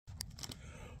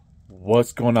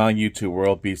What's going on, YouTube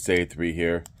world? Beast83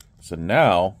 here. So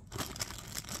now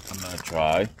I'm gonna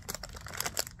try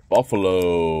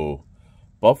Buffalo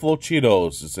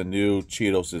Cheetos. It's a new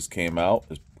Cheetos that came out.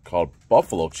 It's called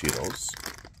Buffalo Cheetos.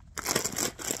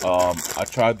 I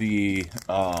tried the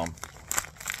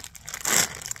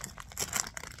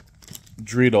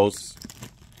Doritos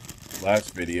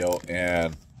last video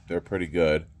and they're pretty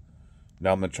good.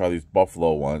 Now I'm gonna try these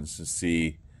Buffalo ones to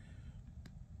see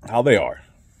how they are.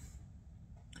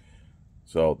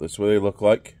 So this is what they look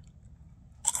like.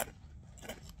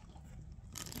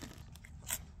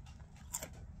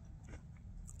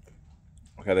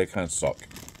 Okay, they kind of suck.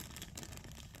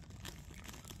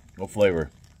 No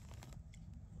flavor.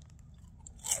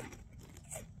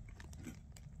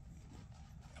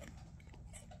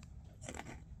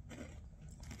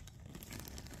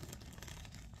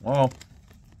 Well,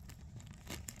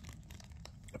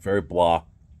 very blah.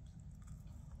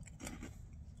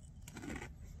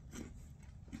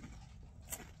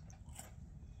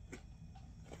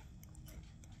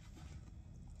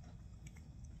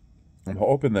 I'm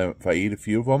hoping that if I eat a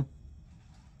few of them,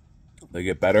 they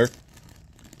get better.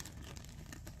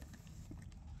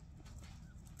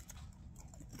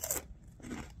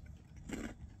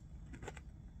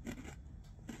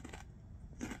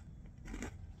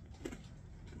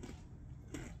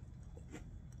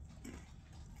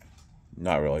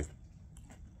 Not really.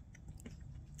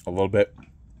 A little bit.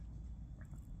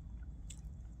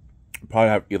 Probably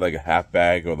have to eat like a half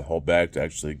bag or the whole bag to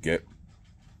actually get,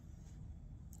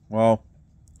 well,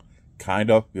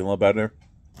 kind of, be a little better.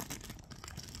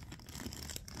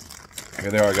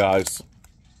 Here they are, guys.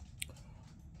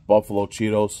 Buffalo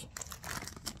Cheetos.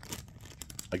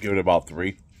 I give it about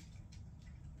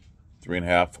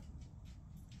 3.5.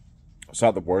 It's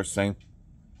not the worst thing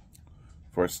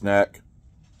for a snack,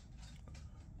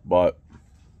 but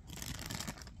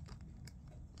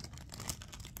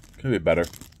could be better.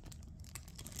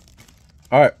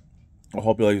 Alright. I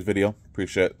hope you like this video.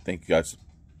 Appreciate it. Thank you, guys.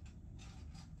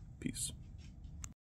 Peace.